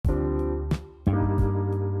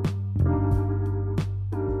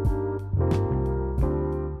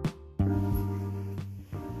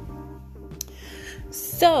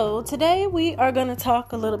So today we are going to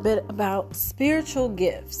talk a little bit about spiritual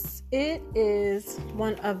gifts. It is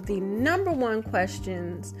one of the number one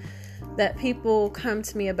questions that people come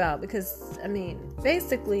to me about because,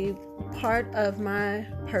 basically part of my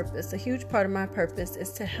purpose, a huge part of my purpose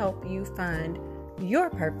is to help you find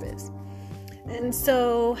your purpose. And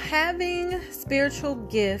so having spiritual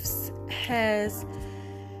gifts has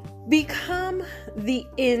become the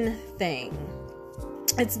in thing.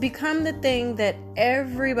 It's become the thing that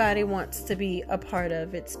everybody wants to be a part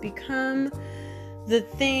of. It's become the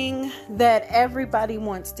thing that everybody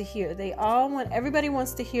wants to hear. Everybody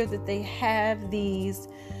wants to hear that they have these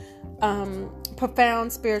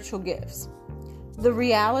profound spiritual gifts. The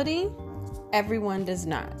reality, everyone does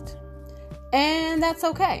not. And that's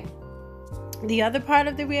okay. The other part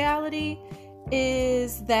of the reality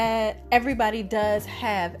is that everybody does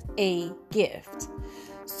have a gift.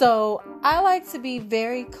 So I like to be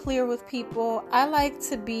very clear with people. I like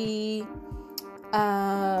to be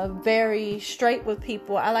very straight with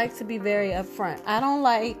people. I like to be very upfront. I don't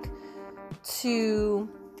like to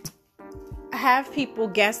have people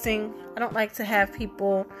guessing. I don't like to have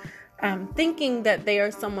people thinking that they are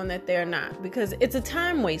someone that they're not, because it's a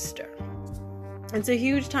time waster. It's a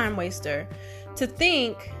huge time waster to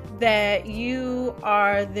think that you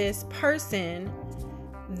are this person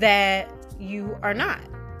that you are not.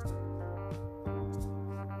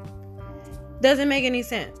 Doesn't make any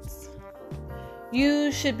sense.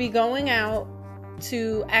 You should be going out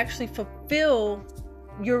to actually fulfill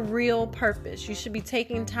your real purpose. You should be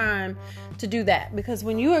taking time to do that, because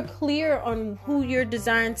when you are clear on who you're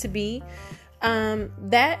designed to be,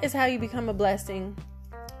 that is how you become a blessing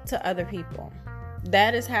to other people.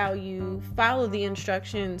 That is how you follow the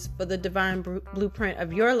instructions for the divine blueprint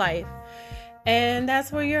of your life. And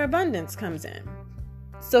that's where your abundance comes in.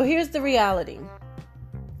 So here's the reality.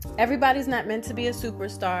 Everybody's not meant to be a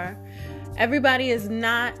superstar. Everybody is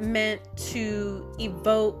not meant to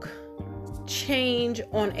evoke change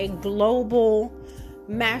on a global,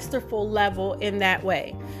 masterful level in that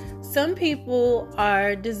way. Some people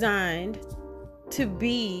are designed to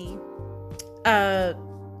be a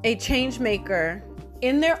change maker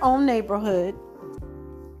in their own neighborhood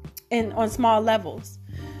and on small levels.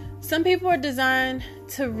 Some people are designed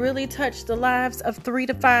to really touch the lives of 3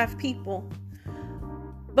 to 5 people.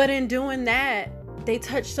 But in doing that, they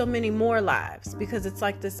touch so many more lives, because it's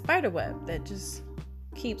like this spider web that just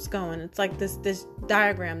keeps going. It's like this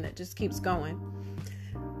diagram that just keeps going.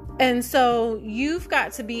 And so you've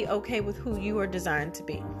got to be okay with who you are designed to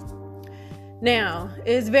be. Now,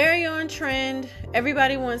 it's very on trend.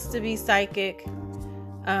 Everybody wants to be psychic.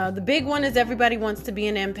 The big one is everybody wants to be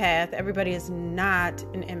an empath. Everybody is not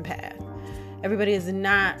an empath. Everybody is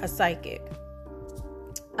not a psychic.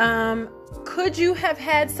 Could you have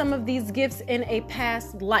had some of these gifts in a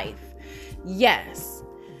past life? Yes.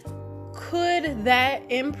 Could that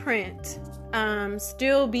imprint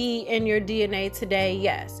still be in your DNA today?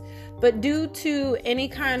 Yes. But due to any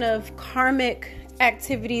kind of karmic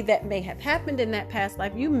activity that may have happened in that past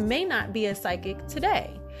life, you may not be a psychic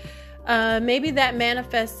today. Maybe that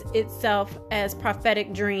manifests itself as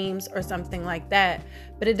prophetic dreams or something like that,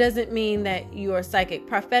 but it doesn't mean that you are psychic.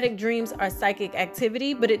 Prophetic dreams are psychic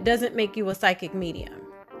activity, but it doesn't make you a psychic medium.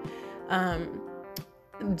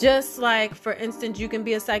 Just like, for instance, you can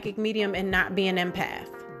be a psychic medium and not be an empath.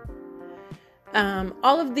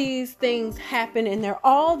 All of these things happen, and there are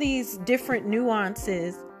all these different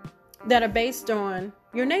nuances that are based on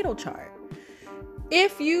your natal chart.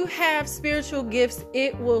 If you have spiritual gifts,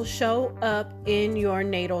 it will show up in your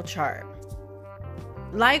natal chart.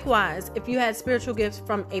 Likewise, if you had spiritual gifts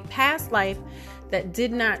from a past life that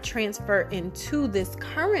did not transfer into this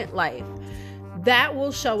current life, that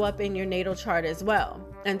will show up in your natal chart as well.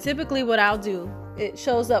 And typically what I'll do, it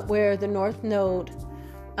shows up where the North Node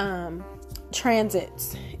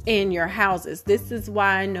transits in your houses. This is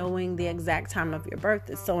why knowing the exact time of your birth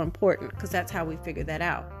is so important, because that's how we figure that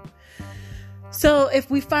out. So if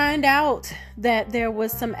we find out that there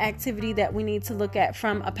was some activity that we need to look at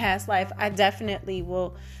from a past life, I definitely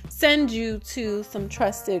will send you to some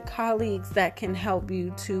trusted colleagues that can help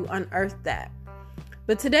you to unearth that.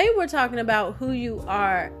 But today we're talking about who you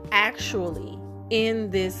are actually in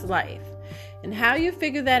this life and how you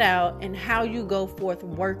figure that out and how you go forth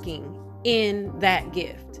working in that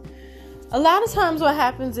gift. A lot of times what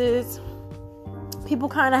happens is people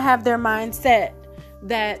kind of have their mindset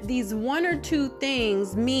that these 1 or 2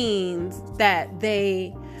 things means that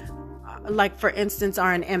they, like for instance,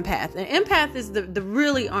 are an empath. An empath is the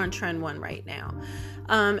really on trend one right now.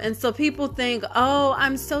 And so people think, oh,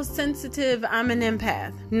 I'm so sensitive, I'm an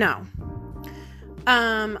empath. No.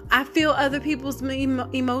 I feel other people's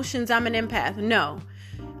emotions. I'm an empath. No.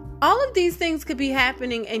 All of these things could be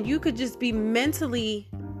happening and you could just be mentally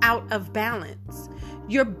out of balance.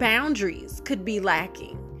 Your boundaries could be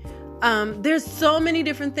lacking. There's so many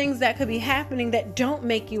different things that could be happening that don't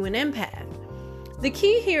make you an empath. The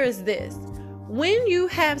key here is this. When you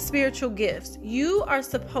have spiritual gifts, you are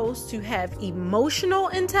supposed to have emotional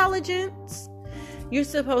intelligence. You're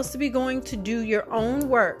supposed to be going to do your own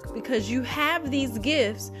work because you have these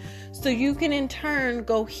gifts so you can in turn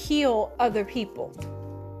go heal other people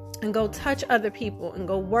and go touch other people and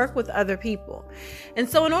go work with other people. And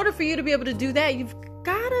so in order for you to be able to do that, you've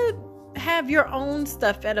got to have your own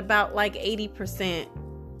stuff at about like 80%,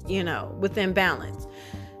 within balance.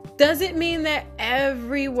 Does it mean that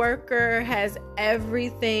every worker has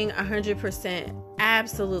everything 100%?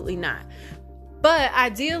 Absolutely not. But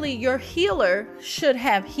ideally, your healer should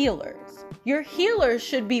have healers. Your healers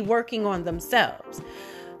should be working on themselves.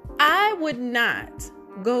 I would not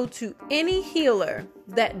go to any healer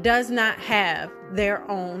that does not have their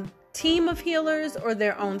own team of healers or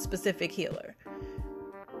their own specific healer.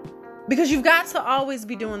 Because you've got to always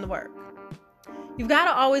be doing the work. You've got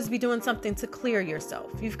to always be doing something to clear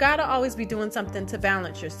yourself. You've got to always be doing something to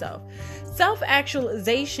balance yourself.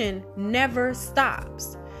 Self-actualization never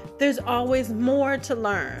stops. There's always more to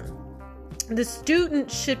learn. The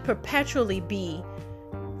student should perpetually be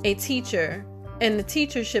a teacher, and the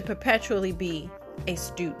teacher should perpetually be a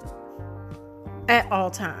student at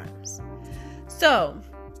all times. So,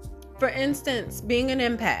 for instance, being an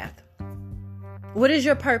empath, what is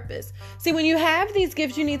your purpose? See, when you have these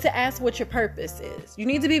gifts, you need to ask what your purpose is. You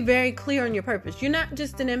need to be very clear on your purpose. You're not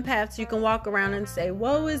just an empath so you can walk around and say,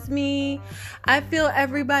 woe is me. I feel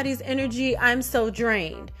everybody's energy. I'm so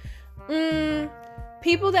drained.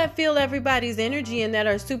 People that feel everybody's energy and that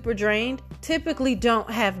are super drained typically don't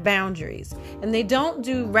have boundaries, and they don't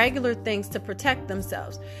do regular things to protect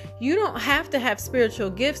themselves. You don't have to have spiritual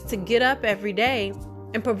gifts to get up every day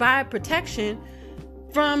and provide protection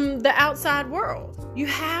from the outside world. You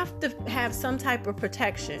have to have some type of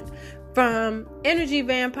protection from energy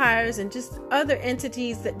vampires and just other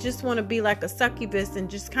entities that just want to be like a succubus and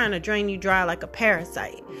just kind of drain you dry like a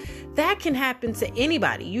parasite. That can happen to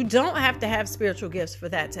anybody. You don't have to have spiritual gifts for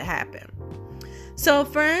that to happen. So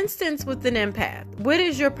for instance, with an empath, what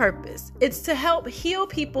is your purpose? It's to help heal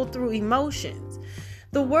people through emotions.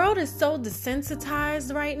 The world is so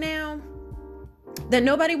desensitized right now that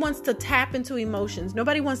nobody wants to tap into emotions.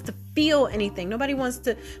 Nobody wants to feel anything. Nobody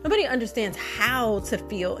understands how to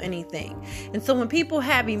feel anything. And so when people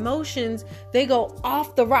have emotions, they go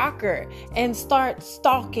off the rocker and start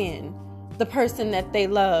stalking the person that they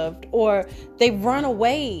loved, or they run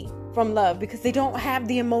away from love because they don't have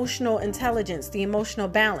the emotional intelligence, the emotional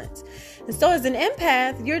balance. And so as an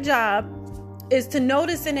empath, your job is to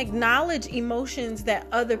notice and acknowledge emotions that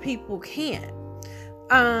other people can't.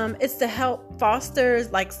 It's to help foster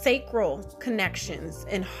like sacral connections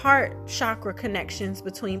and heart chakra connections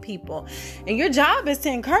between people. And your job is to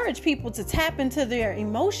encourage people to tap into their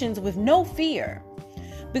emotions with no fear.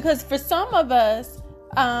 Because for some of us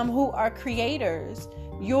who are creators,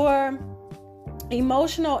 your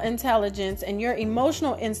emotional intelligence and your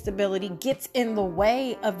emotional instability gets in the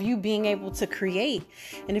way of you being able to create.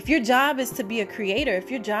 And if your job is to be a creator,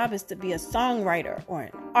 if your job is to be a songwriter or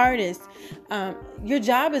an artist, your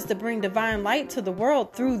job is to bring divine light to the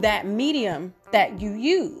world through that medium that you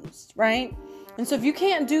used, right? And so if you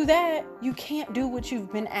can't do that, you can't do what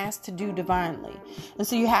you've been asked to do divinely. And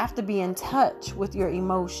so you have to be in touch with your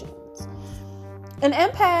emotions. An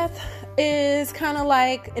empath is kind of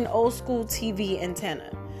like an old school TV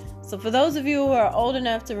antenna. So for those of you who are old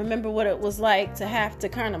enough to remember what it was like to have to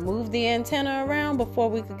kind of move the antenna around before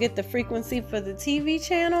we could get the frequency for the TV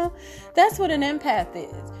channel, that's what an empath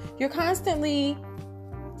is. You're constantly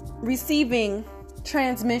receiving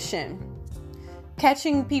transmission,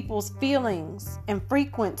 catching people's feelings and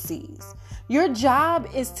frequencies. Your job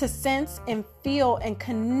is to sense and feel and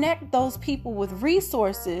connect those people with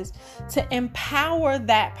resources to empower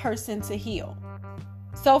that person to heal.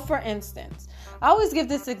 So for instance, I always give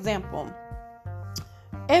this example.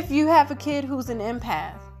 If you have a kid who's an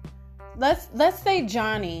empath, let's say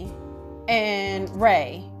Johnny and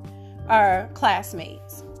Ray are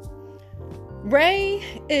classmates. Ray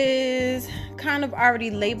is kind of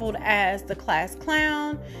already labeled as the class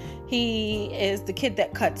clown. He is the kid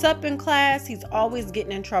that cuts up in class. He's always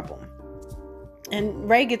getting in trouble. And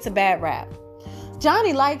Ray gets a bad rap.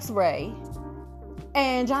 Johnny likes Ray.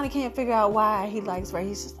 And Johnny can't figure out why he likes Ray.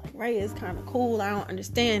 He's just like, Ray is kind of cool. I don't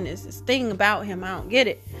understand this thing about him. I don't get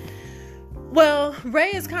it. Well,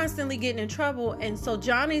 Ray is constantly getting in trouble, and so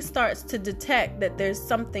Johnny starts to detect that there's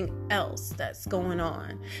something else that's going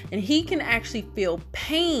on. And he can actually feel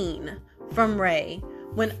pain from Ray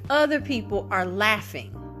when other people are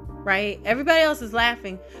laughing, right? Everybody else is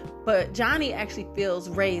laughing, but Johnny actually feels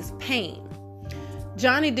Ray's pain.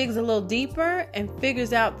 Johnny digs a little deeper and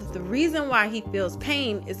figures out that the reason why he feels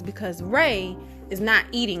pain is because Ray is not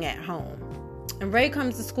eating at home. And Ray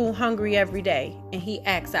comes to school hungry every day, and he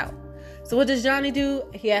acts out. So what does Johnny do?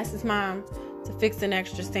 He asks his mom to fix an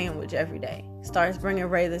extra sandwich every day. Starts bringing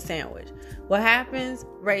Ray the sandwich. What happens?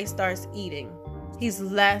 Ray starts eating. He's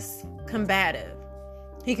less combative.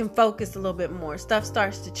 He can focus a little bit more. Stuff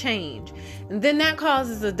starts to change. And then that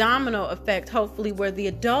causes a domino effect, hopefully, where the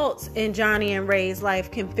adults in Johnny and Ray's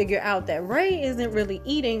life can figure out that Ray isn't really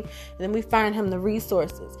eating. And then we find him the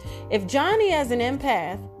resources. If Johnny, as an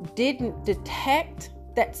empath, didn't detect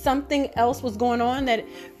that something else was going on, that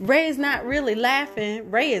Ray's not really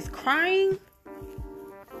laughing, Ray is crying,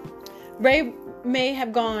 Ray may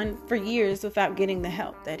have gone for years without getting the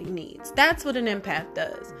help that he needs. That's what an empath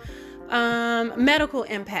does. Medical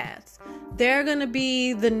empaths, they're going to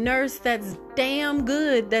be the nurse that's damn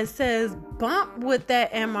good that says, bump what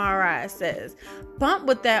that MRI says, bump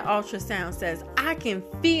what that ultrasound says. I can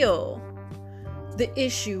feel the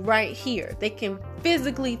issue right here. They can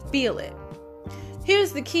physically feel it.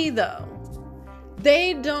 Here's the key though.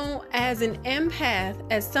 They don't, as an empath,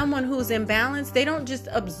 as someone who's imbalanced, they don't just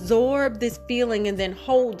absorb this feeling and then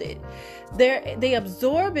hold it. They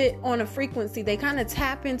absorb it on a frequency. They kind of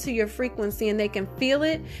tap into your frequency and they can feel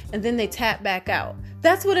it, and then they tap back out.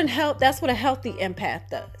 That's what a healthy empath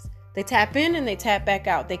does. They tap in and they tap back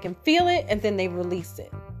out. They can feel it and then they release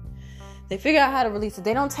it. They figure out how to release it.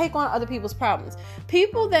 They don't take on other people's problems.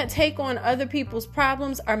 People that take on other people's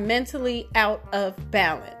problems are mentally out of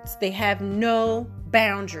balance. They have no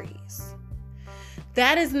boundaries.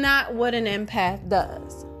 That is not what an empath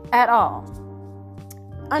does at all.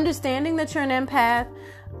 Understanding that you're an empath,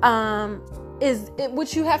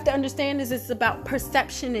 what you have to understand is it's about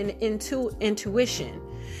perception and intuition.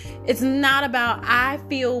 It's not about I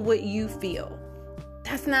feel what you feel.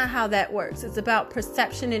 That's not how that works. It's about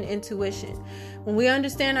perception and intuition. When we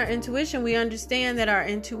understand our intuition, we understand that our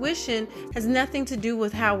intuition has nothing to do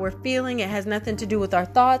with how we're feeling. It has nothing to do with our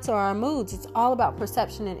thoughts or our moods. It's all about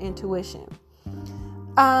perception and intuition.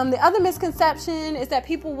 The other misconception is that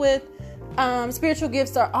people with spiritual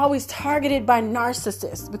gifts are always targeted by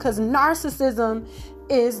narcissists, because narcissism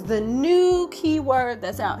is the new keyword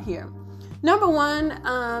that's out here. Number one,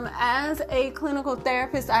 as a clinical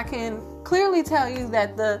therapist, I can clearly tell you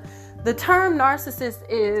that the term narcissist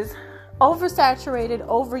is oversaturated,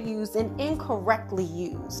 overused, and incorrectly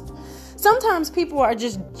used. Sometimes people are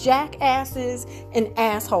just jackasses and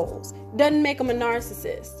assholes. Doesn't make them a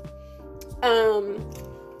narcissist.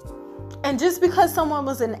 And just because someone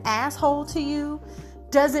was an asshole to you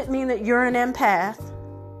doesn't mean that you're an empath,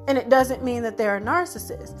 and it doesn't mean that they're a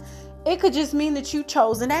narcissist. It could just mean that you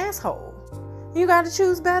chose an asshole. You got to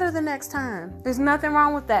choose better the next time. There's nothing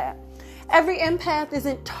wrong with that. Every empath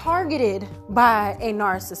isn't targeted by a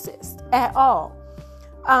narcissist at all.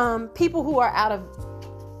 People who are out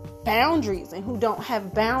of boundaries and who don't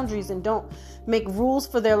have boundaries and don't make rules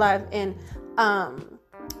for their life and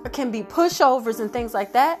can be pushovers and things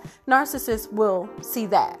like that, narcissists will see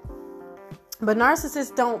that. But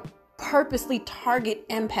narcissists don't purposely target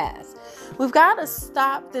empaths. We've got to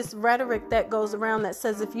stop this rhetoric that goes around that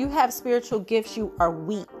says if you have spiritual gifts, you are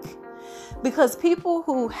weak. Because people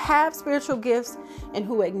who have spiritual gifts and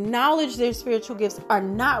who acknowledge their spiritual gifts are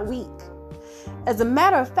not weak. As a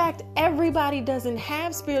matter of fact, everybody doesn't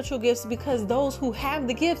have spiritual gifts, because those who have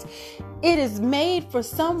the gifts, it is made for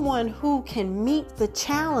someone who can meet the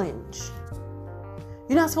challenge.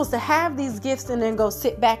 You're not supposed to have these gifts and then go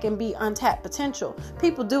sit back and be untapped potential.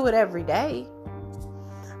 People do it every day.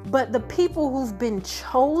 But the people who've been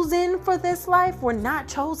chosen for this life were not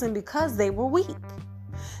chosen because they were weak.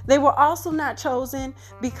 They were also not chosen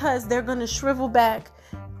because they're going to shrivel back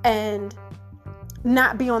and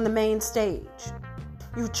not be on the main stage.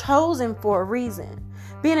 You're chosen for a reason.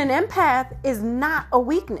 Being an empath is not a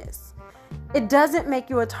weakness. It doesn't make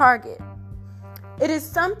you a target. It is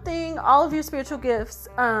something, all of your spiritual gifts,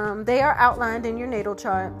 they are outlined in your natal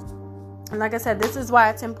chart. And like I said, this is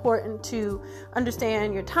why it's important to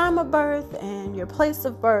understand your time of birth and your place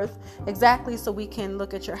of birth exactly, so we can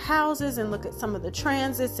look at your houses and look at some of the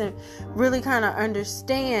transits and really kind of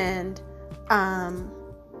understand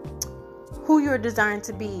who you're designed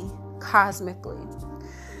to be cosmically.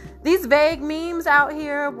 These vague memes out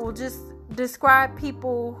here will just describe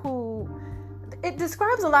people who... It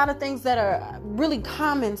describes a lot of things that are really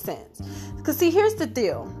common sense. Because see, here's the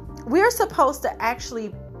deal. We're supposed to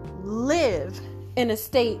actually live in a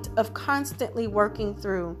state of constantly working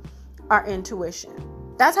through our intuition.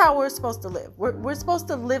 That's how we're supposed to live. We're supposed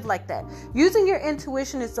to live like that. Using your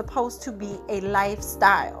intuition is supposed to be a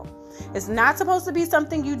lifestyle. It's not supposed to be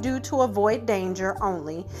something you do to avoid danger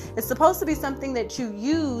only. It's supposed to be something that you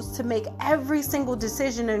use to make every single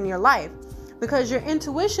decision in your life, because your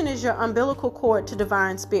intuition is your umbilical cord to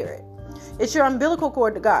divine spirit. It's your umbilical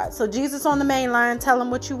cord to God. So Jesus on the main line, tell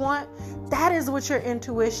him what you want. That is what your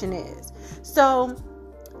intuition is. So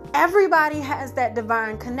everybody has that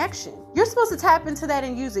divine connection. You're supposed to tap into that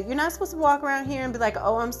and use it. You're not supposed to walk around here and be like,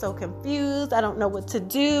 oh, I'm so confused, I don't know what to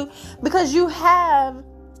do, because you have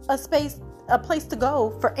a place to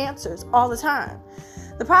go for answers all the time.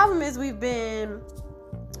 The problem is we've been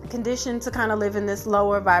conditioned to kind of live in this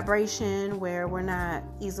lower vibration where we're not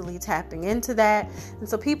easily tapping into that. And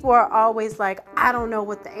so people are always like, I don't know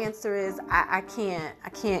what the answer is. I can't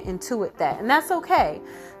intuit that. And that's okay.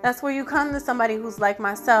 That's where you come to somebody who's like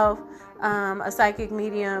myself, a psychic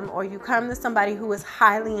medium, or you come to somebody who is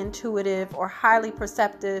highly intuitive or highly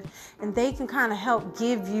perceptive, and they can kind of help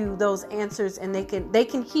give you those answers, and they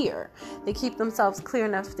can hear. They keep themselves clear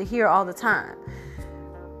enough to hear all the time.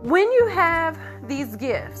 When you have these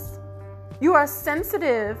gifts, you are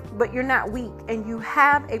sensitive, but you're not weak, and you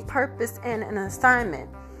have a purpose and an assignment.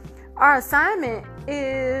 Our assignment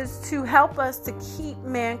is to help us to keep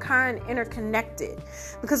mankind interconnected,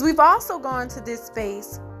 because we've also gone to this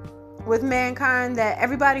space with mankind that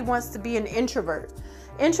everybody wants to be an introvert.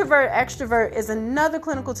 Introvert, extrovert is another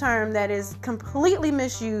clinical term that is completely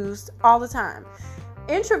misused all the time.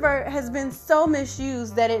 Introvert has been so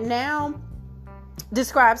misused that it now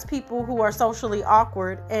describes people who are socially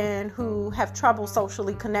awkward and who have trouble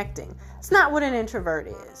socially connecting. It's not what an introvert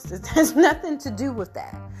is. It has nothing to do with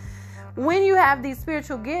that. When you have these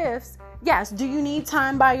spiritual gifts, yes, do you need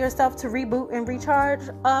time by yourself to reboot and recharge?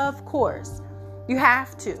 Of course. You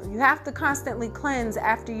have to. You have to constantly cleanse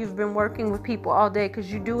after you've been working with people all day,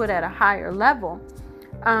 because you do it at a higher level.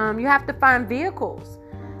 You have to find vehicles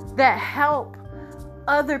that help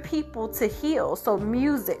other people to heal. So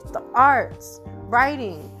music, the arts,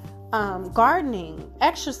 writing, gardening,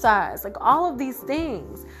 exercise, like all of these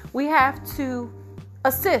things. We have to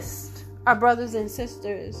assist our brothers and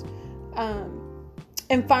sisters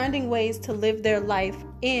in finding ways to live their life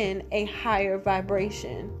in a higher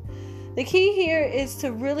vibration. The key here is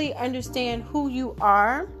to really understand who you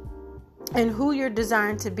are and who you're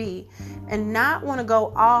designed to be, and not want to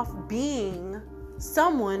go off being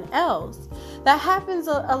someone else. That happens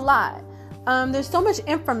a lot. There's so much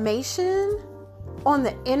information on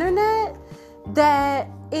the internet that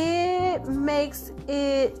it makes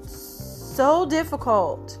it so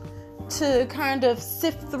difficult to kind of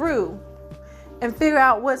sift through and figure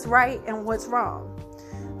out what's right and what's wrong.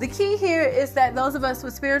 The key here is that those of us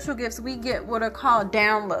with spiritual gifts, we get what are called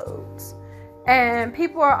downloads. And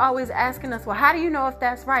people are always asking us, well, how do you know if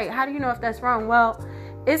that's right? How do you know if that's wrong? Well,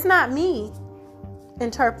 it's not me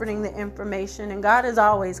interpreting the information, and God is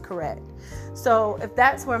always correct. So if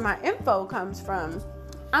that's where my info comes from,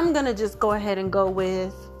 I'm going to just go ahead and go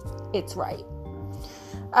with it's right.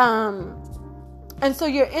 And so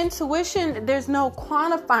your intuition, there's no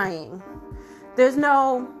quantifying. There's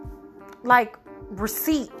no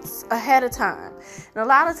receipts ahead of time. And a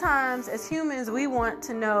lot of times as humans, we want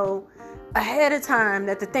to know ahead of time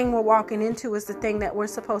that the thing we're walking into is the thing that we're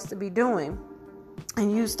supposed to be doing.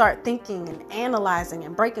 And you start thinking and analyzing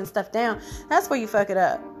and breaking stuff down. That's where you fuck it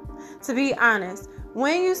up. To be honest,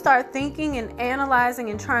 when you start thinking and analyzing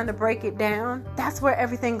and trying to break it down, that's where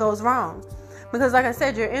everything goes wrong. Because like I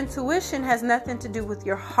said, your intuition has nothing to do with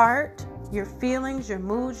your heart, your feelings, your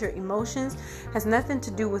moods, your emotions, has nothing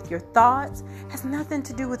to do with your thoughts, has nothing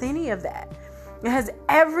to do with any of that. It has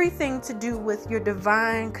everything to do with your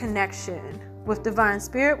divine connection with divine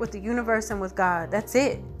spirit, with the universe, and with God. That's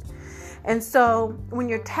it. And so when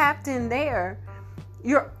you're tapped in there,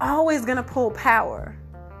 you're always going to pull power.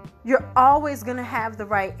 You're always going to have the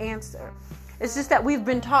right answer. It's just that we've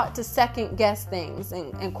been taught to second guess things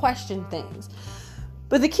and question things.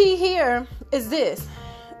 But the key here is this.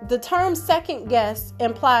 The term second guess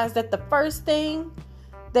implies that the first thing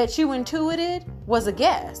that you intuited was a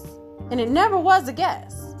guess. And it never was a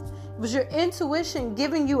guess. It was your intuition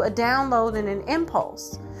giving you a download and an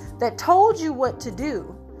impulse that told you what to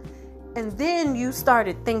do. And then you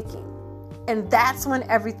started thinking. And that's when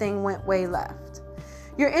everything went way left.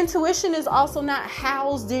 Your intuition is also not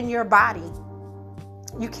housed in your body.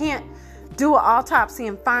 You can't do an autopsy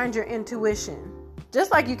and find your intuition.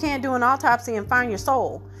 Just like you can't do an autopsy and find your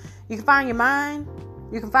soul. You can find your mind.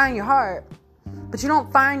 You can find your heart. but you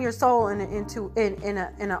don't find your soul in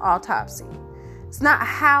an autopsy. It's not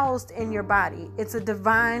housed in your body. It's a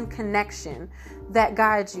divine connection that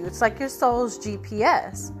guides you. It's like your soul's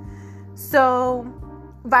GPS. So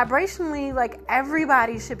vibrationally, like,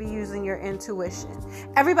 everybody should be using your intuition.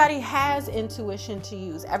 Everybody has intuition to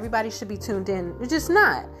use. Everybody should be tuned in. It's just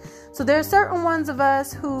not. So there are certain ones of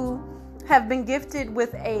us who have been gifted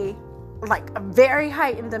with a very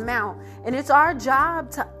heightened amount, and it's our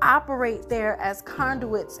job to operate there as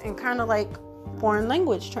conduits and kind of like foreign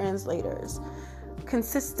language translators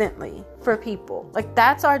consistently for people. Like,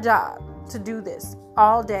 that's our job, to do this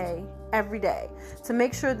all day, every day, to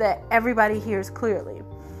make sure that everybody hears clearly.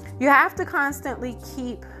 You have to constantly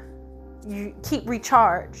keep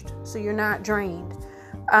recharged so you're not drained.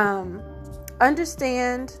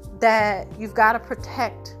 Understand that you've got to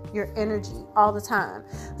protect your energy all the time.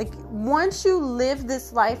 Like, once you live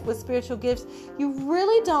this life with spiritual gifts, you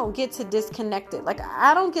really don't get to disconnect it. Like,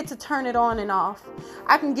 I don't get to turn it on and off.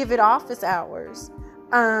 I can give it office hours.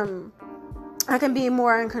 I can be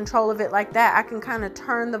more in control of it like that. I can kind of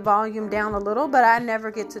turn the volume down a little, but I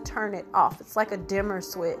never get to turn it off. It's like a dimmer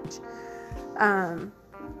switch.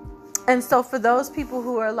 And so for those people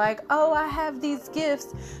who are like, oh, I have these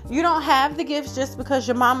gifts. You don't have the gifts just because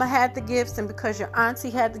your mama had the gifts and because your auntie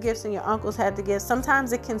had the gifts and your uncles had the gifts.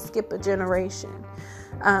 Sometimes it can skip a generation.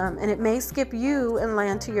 And it may skip you and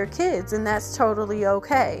land to your kids, and that's totally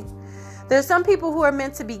okay. There's some people who are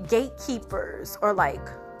meant to be gatekeepers or like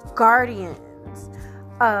guardians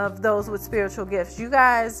of those with spiritual gifts. You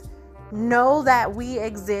guys know that we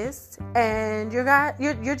exist, and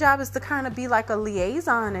your job is to kind of be like a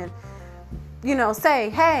liaison and, say,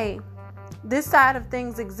 hey, this side of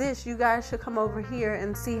things exists. You guys should come over here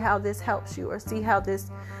and see how this helps you, or see how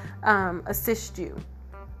this assists you.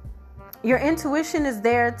 Your intuition is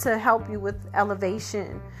there to help you with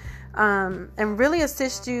elevation, and really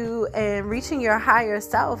assist you in reaching your higher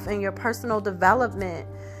self and your personal development.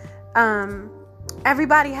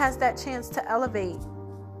 Everybody has that chance to elevate.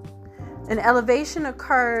 And elevation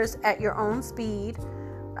occurs at your own speed.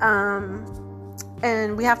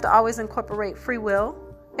 And we have to always incorporate free will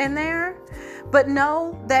in there. But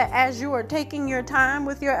know that as you are taking your time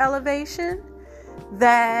with your elevation,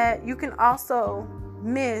 that you can also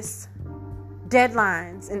miss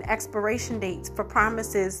deadlines and expiration dates for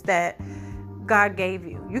promises that God gave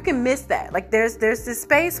you. You can miss that. Like, there's this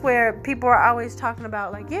space where people are always talking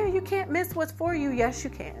about, like, yeah, you can't miss what's for you. Yes,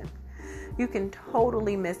 you can. You can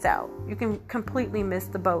totally miss out. You can completely miss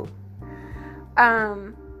the boat.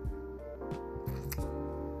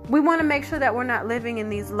 We want to make sure that we're not living in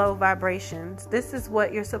these low vibrations. This is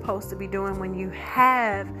what you're supposed to be doing when you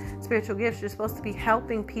have spiritual gifts. You're supposed to be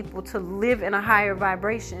helping people to live in a higher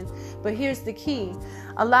vibration. But here's the key.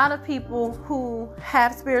 A lot of people who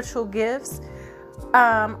have spiritual gifts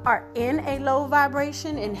are in a low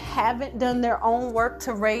vibration and haven't done their own work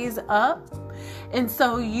to raise up. And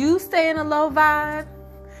so you stay in a low vibe,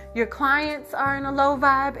 your clients are in a low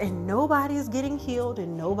vibe, and nobody's getting healed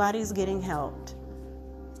and nobody's getting helped.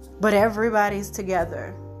 But everybody's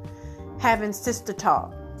together having sister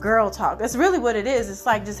talk, girl talk. That's really what it is. It's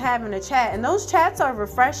like just having a chat. And those chats are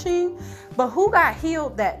refreshing. But who got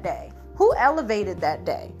healed that day? Who elevated that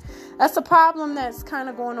day? That's a problem that's kind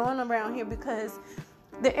of going on around here, because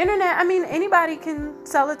the internet, anybody can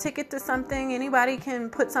sell a ticket to something. Anybody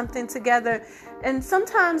can put something together. And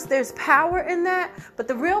sometimes there's power in that. But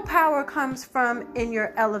the real power comes from in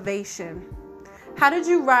your elevation. How did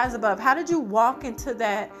you rise above? How did you walk into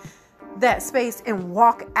that space and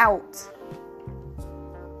walk out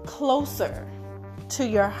closer to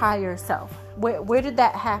your higher self? Where did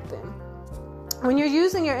that happen? When you're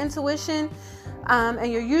using your intuition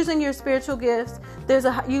and you're using your spiritual gifts,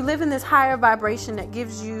 you live in this higher vibration that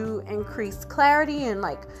gives you increased clarity and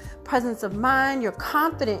like presence of mind. You're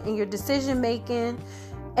confident in your decision making,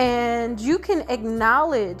 and you can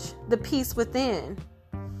acknowledge the peace within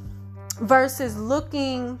versus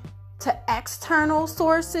looking to external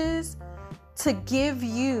sources to give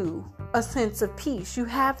you a sense of peace. You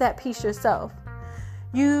have that peace yourself.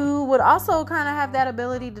 You would also kind of have that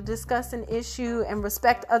ability to discuss an issue and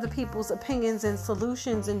respect other people's opinions and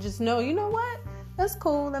solutions, and just know, you know what? That's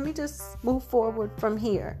cool. Let me just move forward from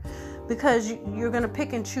here, because you're going to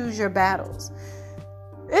pick and choose your battles.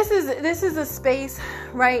 This is a space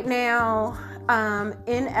right now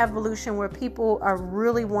in evolution where people are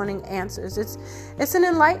really wanting answers. It's an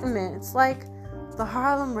enlightenment. It's like the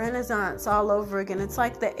Harlem Renaissance all over again. It's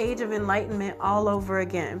like the Age of Enlightenment all over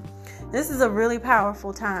again. This is a really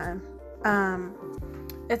powerful time.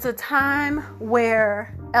 It's a time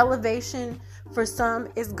where elevation for some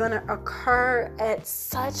is going to occur at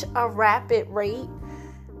such a rapid rate.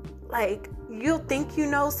 Like, you'll think you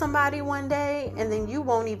know somebody one day, and then you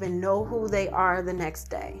won't even know who they are the next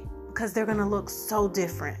day, because they're going to look so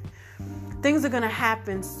different. Things are going to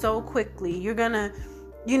happen so quickly. You're going to,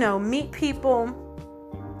 meet people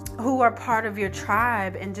who are part of your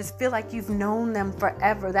tribe and just feel like you've known them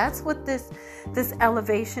forever. That's what this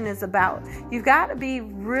elevation is about. You've got to be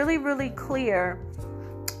really, really clear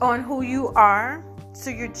on who you are, so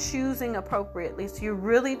you're choosing appropriately. So you're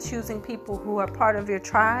really choosing people who are part of your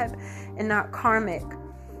tribe and not karmic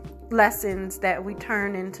lessons that we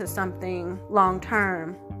turn into something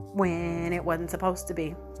long-term when it wasn't supposed to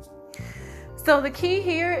be. So the key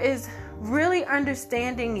here is really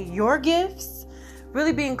understanding your gifts,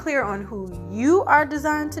 really being clear on who you are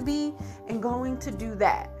designed to be, and going to do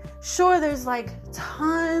that. Sure, there's like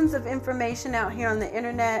tons of information out here on the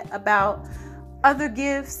internet about other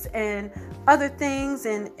gifts and other things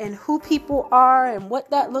and who people are and what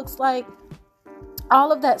that looks like.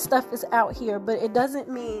 All of that stuff is out here, but it doesn't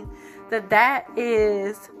mean that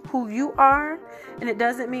is who you are, and it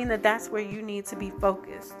doesn't mean that that's where you need to be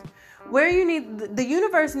focused. The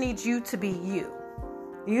universe needs you to be you.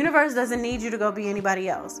 The universe doesn't need you to go be anybody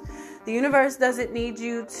else. The universe doesn't need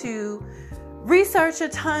you to research a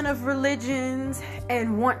ton of religions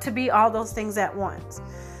and want to be all those things at once.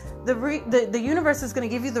 The universe is going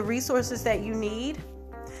to give you the resources that you need,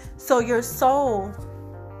 so your soul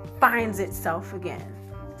finds itself again.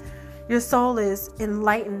 Your soul is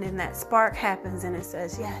enlightened, and that spark happens, and it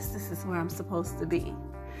says, yes, this is where I'm supposed to be.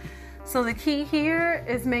 So the key here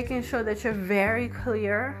is making sure that you're very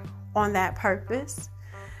clear on that purpose.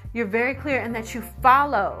 You're very clear, and that you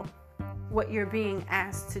follow what you're being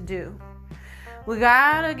asked to do. We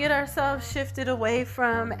gotta get ourselves shifted away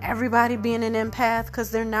from everybody being an empath, because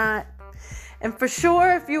they're not. And for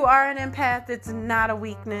sure, if you are an empath, it's not a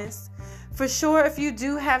weakness. For sure, if you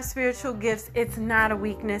do have spiritual gifts, it's not a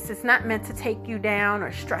weakness. It's not meant to take you down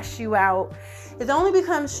or stress you out. It only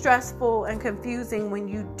becomes stressful and confusing when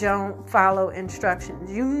you don't follow instructions.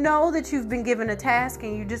 You know that you've been given a task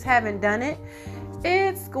and you just haven't done it.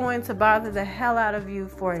 It's going to bother the hell out of you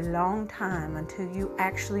for a long time until you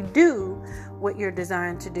actually do what you're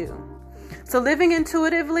designed to do. So living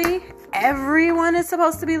intuitively, everyone is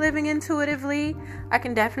supposed to be living intuitively. I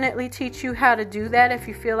can definitely teach you how to do that if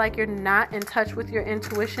you feel like you're not in touch with your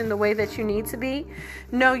intuition the way that you need to be.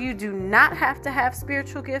 No, you do not have to have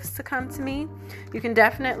spiritual gifts to come to me. You can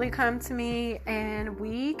definitely come to me, and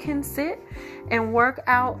we can sit and work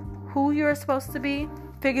out who you're supposed to be,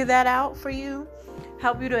 figure that out for you,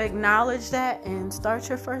 help you to acknowledge that, and start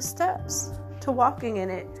your first steps to walking in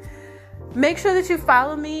it. Make sure that you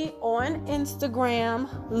follow me on Instagram,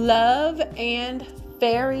 Love and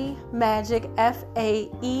Fairy Magic,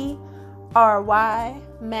 FAERY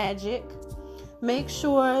Magic. Make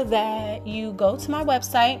sure that you go to my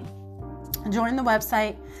website, join the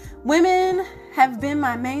website. Women have been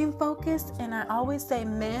my main focus, and I always say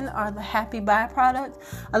men are the happy byproduct.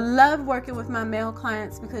 I love working with my male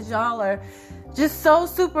clients because y'all are just so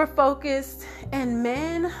super focused, and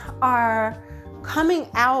men are coming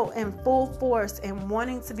out in full force and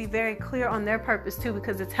wanting to be very clear on their purpose too,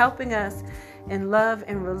 because it's helping us in love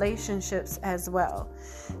and relationships as well.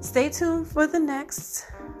 Stay tuned for the next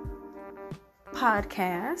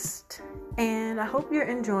podcast, and I hope you're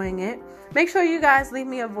enjoying it. Make sure you guys leave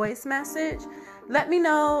me a voice message. Let me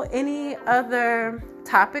know any other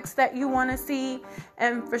topics that you want to see,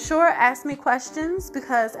 and for sure ask me questions,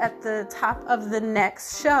 because at the top of the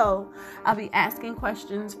next show I'll be asking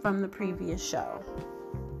questions from the previous show.